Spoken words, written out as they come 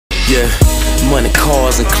Yeah, money,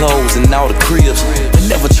 cars, and clothes, and all the cribs. But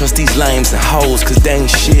never trust these lames and hoes, cause they ain't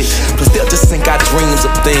shit. Plus they'll just think our dreams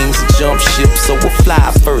of things and jump ship. So we'll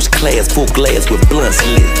fly first class, full glass with blunts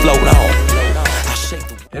lit. Float on.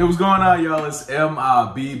 Hey, what's going on, y'all? It's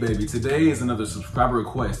M.I.b, baby. Today is another subscriber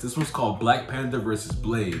request. This one's called Black Panther versus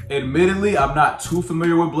Blade. Admittedly, I'm not too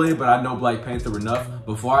familiar with Blade, but I know Black Panther enough.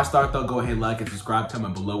 Before I start though, go ahead, like and subscribe,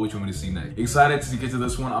 comment below what you want me to see next. Excited to get to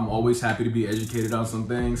this one. I'm always happy to be educated on some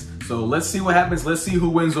things. So let's see what happens. Let's see who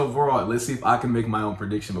wins overall. Let's see if I can make my own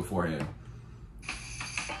prediction beforehand,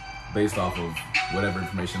 based off of whatever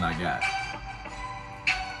information I got.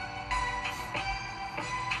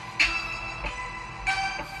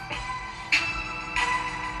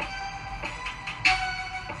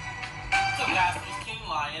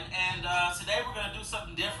 And today we're going to do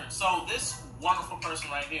something different. So this wonderful person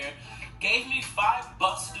right here gave me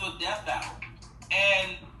 $5 to do a death battle.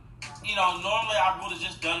 And, you know, normally I would have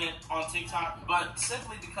just done it on TikTok, but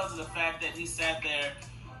simply because of the fact that he sat there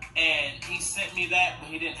and he sent me that, but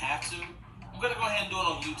he didn't have to, I'm going to go ahead and do it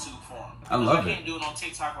on YouTube for him. I love it. I can't do it on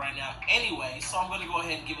TikTok right now anyway, so I'm going to go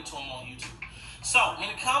ahead and give it to him on YouTube. So when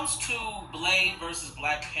it comes to Blade versus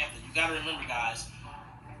Black Panther, you got to remember, guys,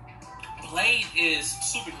 Blade is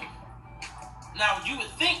superhuman. Now, you would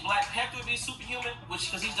think Black Panther would be superhuman,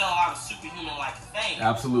 because he's done a lot of superhuman-like things.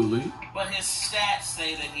 Absolutely. But his stats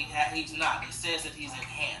say that he's not. It says that he's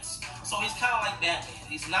enhanced. So he's kind of like Batman.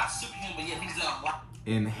 He's not superhuman, but yet he's done a lot.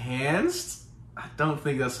 Enhanced? I don't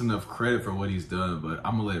think that's enough credit for what he's done, but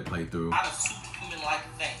I'm going to let it play through. A lot of superhuman-like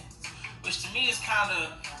things, which to me is kind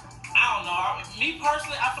of, I don't know. Me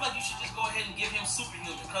personally, I feel like you should just go ahead and give him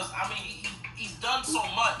superhuman, because, I mean, he's done so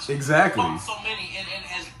much. Exactly. Fought so many and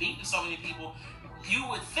has beaten so many people. You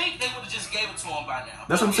would think they would have just gave it to him by now.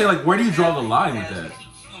 That's what I'm saying. Like, where do you draw the line with that?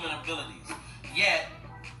 Human abilities. Yet,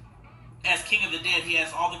 as King of the Dead, he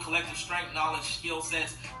has all the collective strength, knowledge, skill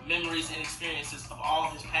sets, memories, and experiences of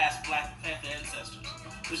all his past Black Panther ancestors,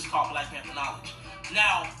 which is called Black Panther knowledge.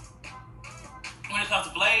 Now, when it comes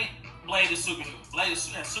to Blade, Blade is superhuman. Blade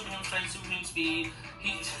has superhuman strength, superhuman speed.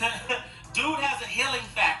 Dude has a healing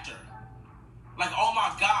factor. Like, oh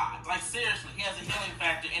my God. Like, seriously, he has a healing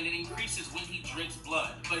factor, and it increases when he drinks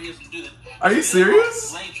blood. But he doesn't do that. Are you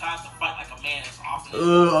serious? Blade tries to fight like a man as often as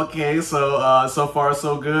okay, so far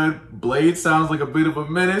so good. Blade sounds like a bit of a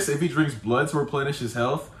menace if he drinks blood to replenish his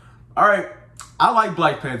health. Alright, I like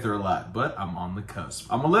Black Panther a lot, but I'm on the cusp.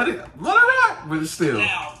 I'm gonna let it rock, but still.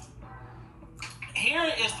 Now, here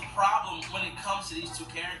is the problem when it comes to these two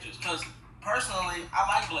characters, because personally,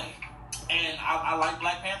 I like Blade, and I like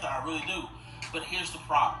Black Panther, I really do. But here's the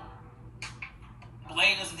problem.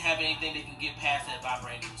 Blade doesn't have anything that can get past that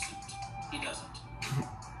vibranium suit. He doesn't.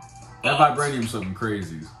 That vibranium's something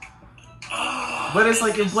crazy. But it's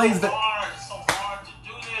like, it Blade's that. It's so hard to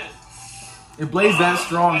do this. If Blade's that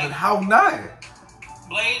strong, then how not?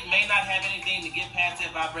 Blade may not have anything to get past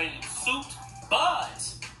that vibranium suit, but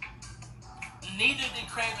neither did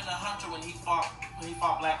Kraven the Hunter when he fought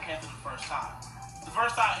Black Panther the first time. The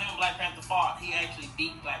first time him and Black Panther fought, he actually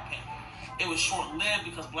beat Black Panther. It was short-lived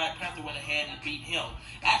because Black Panther went ahead and beat him.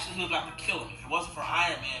 Actually, he was about to kill him. If it wasn't for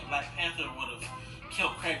Iron Man, Black Panther would have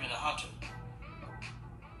killed Kraven the Hunter.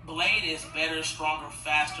 Blade is better, stronger,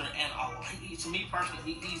 faster, and to me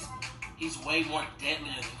personally, he's way more deadlier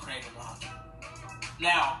than Kraven the Hunter.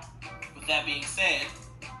 Now, with that being said,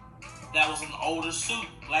 that was an older suit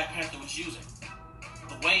Black Panther was using.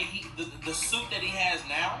 The way the suit that he has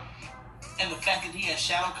now, and the fact that he has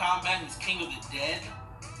shadow combat, he's King of the Dead,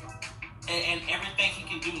 and everything he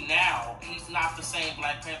can do now, he's not the same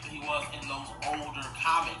Black Panther he was in those older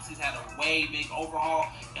comics. He's had a way big overhaul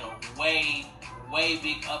and a way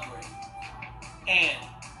big upgrade. And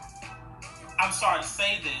I'm sorry to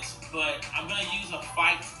say this, but I'm going to use a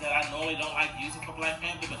fight that I normally don't like using for Black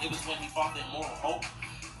Panther, but it was when he fought the Immortal Hulk.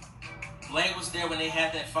 Blade was there when they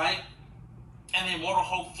had that fight, and the Immortal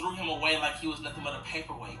Hulk threw him away like he was nothing but a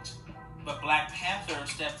paperweight. But Black Panther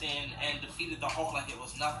stepped in and defeated the Hulk like it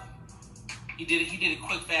was nothing. He did it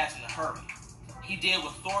quick, fast, in a hurry. He did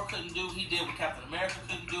what Thor couldn't do. He did what Captain America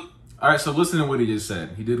couldn't do. All right, so listen to what he just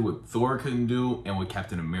said. He did what Thor couldn't do and what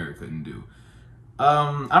Captain America couldn't do.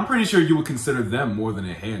 I'm pretty sure you would consider them more than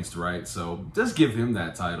enhanced, right? So just give him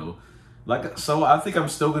that title. So I think I'm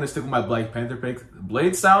still going to stick with my Black Panther pick.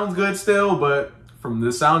 Blade sounds good still, but from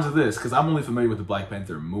the sounds of this, because I'm only familiar with the Black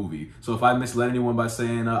Panther movie. So if I misled anyone by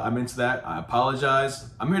saying I'm into that, I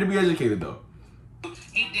apologize. I'm here to be educated, though.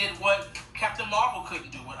 He did what Captain Marvel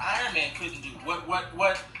couldn't do, what Iron Man couldn't do, what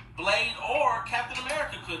Blade or Captain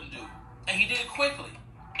America couldn't do. And he did it quickly.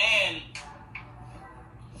 And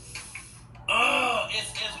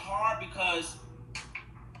it's hard because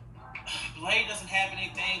Blade doesn't have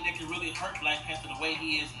anything that can really hurt Black Panther the way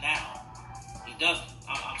he is now. He doesn't.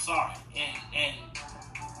 I'm sorry. And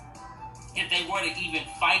if they were to even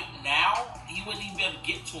fight now, he wouldn't even be able to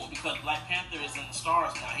get to him because Black Panther is in the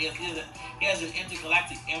stars now. He has an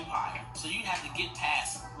intergalactic empire. So you have to get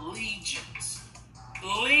past legions.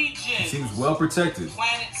 Legions. Seems well protected.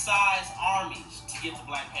 Planet-sized armies to get to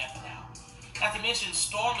Black Panther now. Not to mention,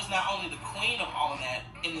 Storm is not only the queen of all of that.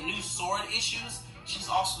 In the new sword issues, she's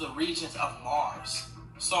also the regent of Mars.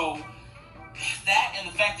 So that and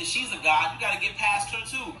the fact that she's a god, you got to get past her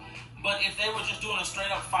too. But if they were just doing a straight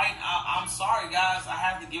up fight, I'm sorry guys, I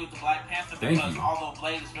have to give it to Black Panther because although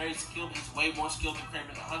Blade is very skilled, he's way more skilled than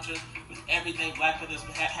Kraven the Hunter. With everything Black Panther's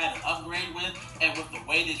had an upgrade with, and with the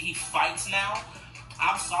way that he fights now,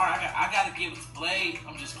 I'm sorry, I gotta give it to Blade.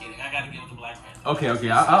 I'm just kidding, I gotta give it to Black Panther. Okay,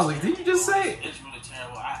 I was like, did you just say it? It's really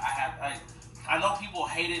terrible. I know people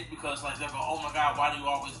hate it because like they'll go, oh my god, why do you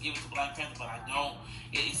always give it to Black Panther? But I don't.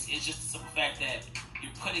 It's just the simple fact that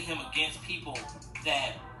you're putting him against people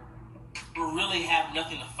that really have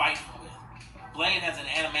nothing to fight him with. Blade has an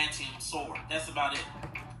adamantium sword. That's about it.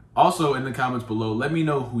 Also, in the comments below, let me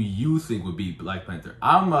know who you think would beat Black Panther.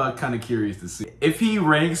 I'm kind of curious to see. If he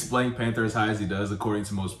ranks Black Panther as high as he does, according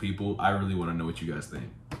to most people, I really want to know what you guys think.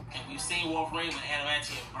 And we've seen Wolverine with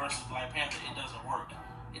adamantium versus Black Panther. It doesn't work.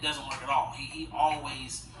 It doesn't work at all. He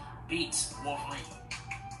always beats Wolverine.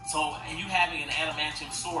 So, and you having an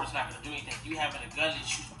adamantium sword is not going to do anything. You having a gun that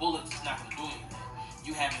shoots bullets is not going to do anything.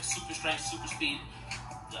 You having super strength, super speed,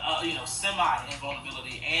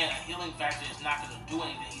 semi-invulnerability, and a healing factor is not going to do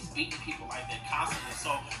anything. He's beating people like that constantly,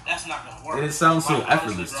 so that's not going to work. And it sounds so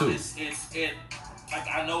effortless too.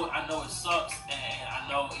 I know it sucks, and I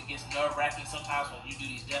know it gets nerve-wracking sometimes when you do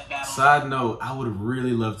these death battles. Side note, I would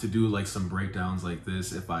really love to do like some breakdowns like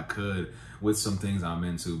this if I could with some things I'm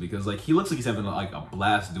into, because like he looks like he's having like a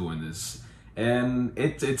blast doing this, and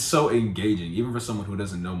it's so engaging, even for someone who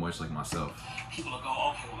doesn't know much like myself. People will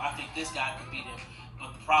go, okay, well, I think this guy could beat him.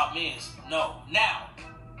 But the problem is, no. Now,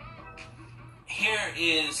 here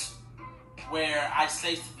is where I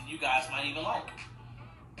say something you guys might even like.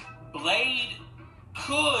 Blade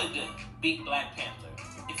could beat Black Panther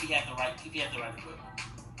if he had the right equipment.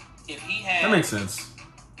 If he had that makes sense.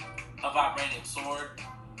 A vibranium sword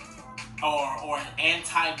or an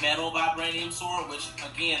anti-metal vibranium sword, which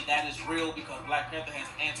again that is real because Black Panther has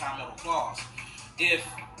anti-metal claws. If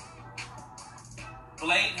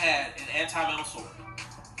Blade had an anti-metal sword,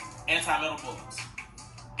 anti-metal bullets,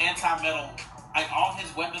 anti-metal, like all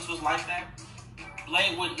his weapons was like that,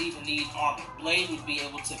 Blade wouldn't even need armor. Blade would be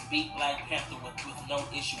able to beat Black Panther with no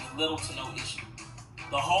issue, with little to no issue.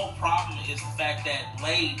 The whole problem is the fact that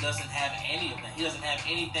Blade doesn't have any of that. He doesn't have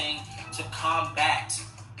anything to combat.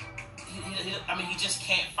 He just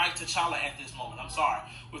can't fight T'Challa at this moment. I'm sorry.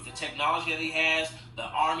 With the technology that he has, the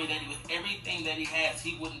army with everything that he has,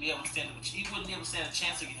 he wouldn't be able to stand a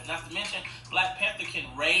chance against him. Not to mention, Black Panther can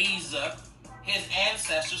raise his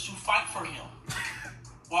ancestors to fight for him.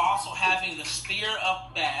 While also having the Spear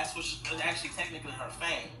of Bass, which is actually technically her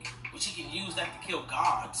fang, which he can use that to kill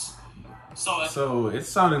gods. So it's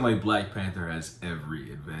sounding like Black Panther has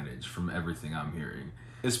every advantage from everything I'm hearing.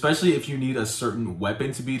 Especially if you need a certain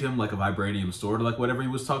weapon to beat him, like a vibranium sword, or like whatever he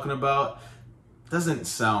was talking about. Doesn't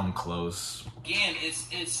sound close. Again,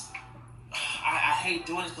 I hate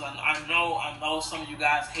doing this because I know some of you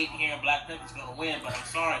guys hate hearing Black Panther's gonna win, but I'm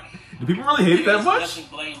sorry. Do people really hate it that much? Nothing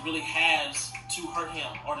Blade really has to hurt him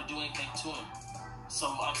or to do anything to him. So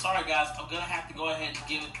I'm sorry, guys. I'm gonna have to go ahead and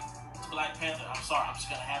give it to Black Panther. I'm sorry. I'm just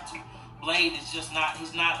gonna have to. Blade is just not.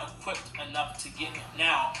 He's not equipped enough to get him.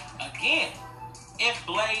 Now, again, if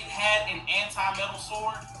Blade had an anti-metal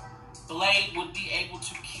sword, Blade would be able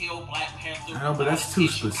to kill Black Panther. I know, but that's too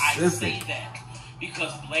specific. I say that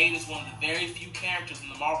because Blade is one of the very few characters in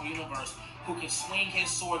the Marvel Universe who can swing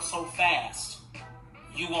his sword so fast,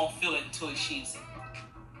 you won't feel it until he sheathes it.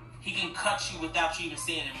 He can cut you without you even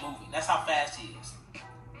seeing it moving. That's how fast he is.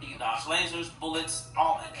 He can dodge lasers, bullets,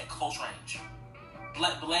 all that at close range.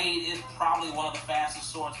 Blade is probably one of the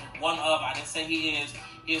fastest swordsmen. I didn't say he is.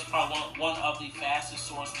 He is probably one of the fastest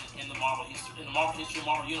swordsmen in the Marvel history, of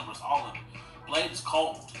Marvel Universe, all of it. Blade is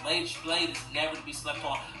cold. Blade is never to be slept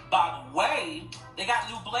on. By the way, they got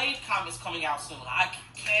new Blade comics coming out soon. I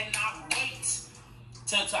cannot wait.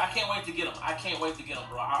 I can't wait to get them. I can't wait to get them,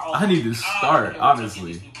 bro. I need to start,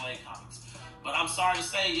 honestly. These new Blade comics. But I'm sorry to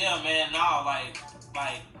say, yeah, man, no, like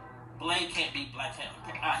Blade can't beat Black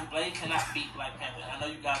Panther. Blade cannot beat Black Panther. I know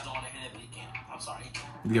you guys don't want to hear it, but he can't. I'm sorry, he can't.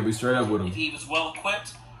 You gotta be straight up with him. If he was well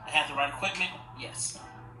equipped and had the right equipment, yes.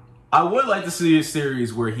 I would like to see a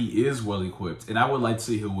series where he is well equipped, and I would like to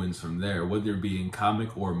see who wins from there, whether it be in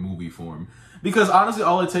comic or movie form. Because honestly,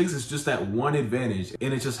 all it takes is just that one advantage,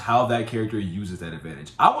 and it's just how that character uses that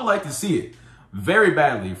advantage. I would like to see it very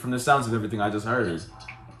badly from the sounds of everything I just heard.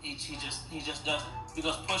 He just doesn't.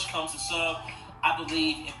 Because push comes to shove, I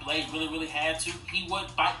believe if Blade really had to, he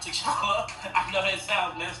would bite T'Challa. I know that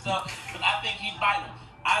sounds messed up, but I think he'd bite him.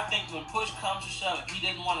 I think when push comes to shove, if he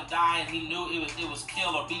didn't want to die and he knew it was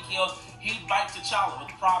kill or be killed, he'd bite T'Challa. But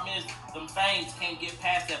the problem is, them fangs can't get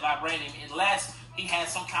past that vibranium unless he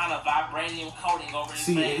has some kind of vibranium coating over his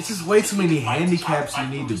fangs. It's just way too many handicaps you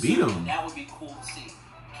need to beat him. That would be cool to see.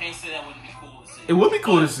 Can't say that wouldn't be cool to see. It would be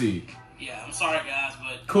cool to see. Yeah, I'm sorry guys,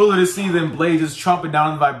 but cooler to see than Blade just chomping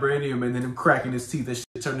down the vibranium and then him cracking his teeth and shit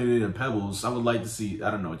turning it into pebbles. I would like to see,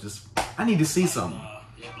 I don't know, just, I need to see something.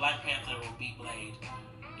 Yeah, Black Panther will beat Blade.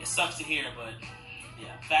 It sucks to hear, but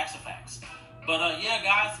yeah, facts are facts. But yeah,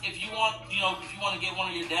 guys, if you want, if you want to get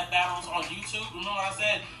one of your death battles on YouTube, remember what I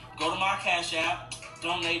said, go to my Cash App,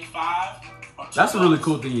 donate $5 or $2. That's a really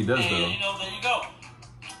cool thing he does, though. And, there you go.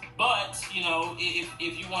 But,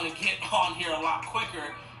 if you want to get on here a lot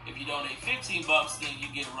quicker, if you donate $15, then you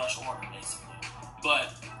get a rush order, basically.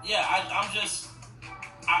 But yeah,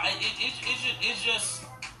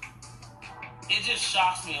 it just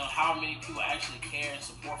shocks me on how many people actually care and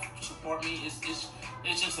support me. It's just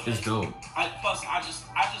amazing. It's dope. Plus, I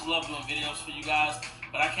just love doing videos for you guys.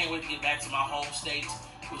 But I can't wait to get back to my home state,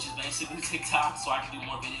 which is basically TikTok, so I can do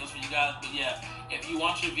more videos for you guys. But yeah, if you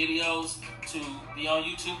want your videos to be on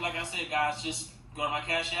YouTube, like I said, guys, just go to my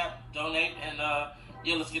Cash App, donate, and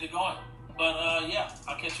yeah, let's get it going. But yeah,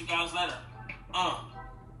 I'll catch you guys later.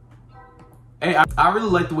 Hey, I really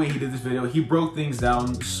like the way he did this video. He broke things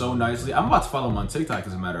down so nicely. I'm about to follow him on TikTok,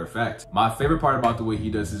 as a matter of fact. My favorite part about the way he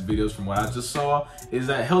does his videos from what I just saw is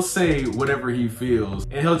that he'll say whatever he feels.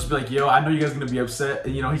 And he'll just be like, yo, I know you guys are gonna be upset.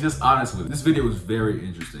 And he's just honest with it. This video was very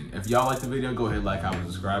interesting. If y'all like the video, go ahead, like, comment,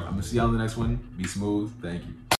 subscribe. I'm gonna see y'all in the next one. Be smooth. Thank you.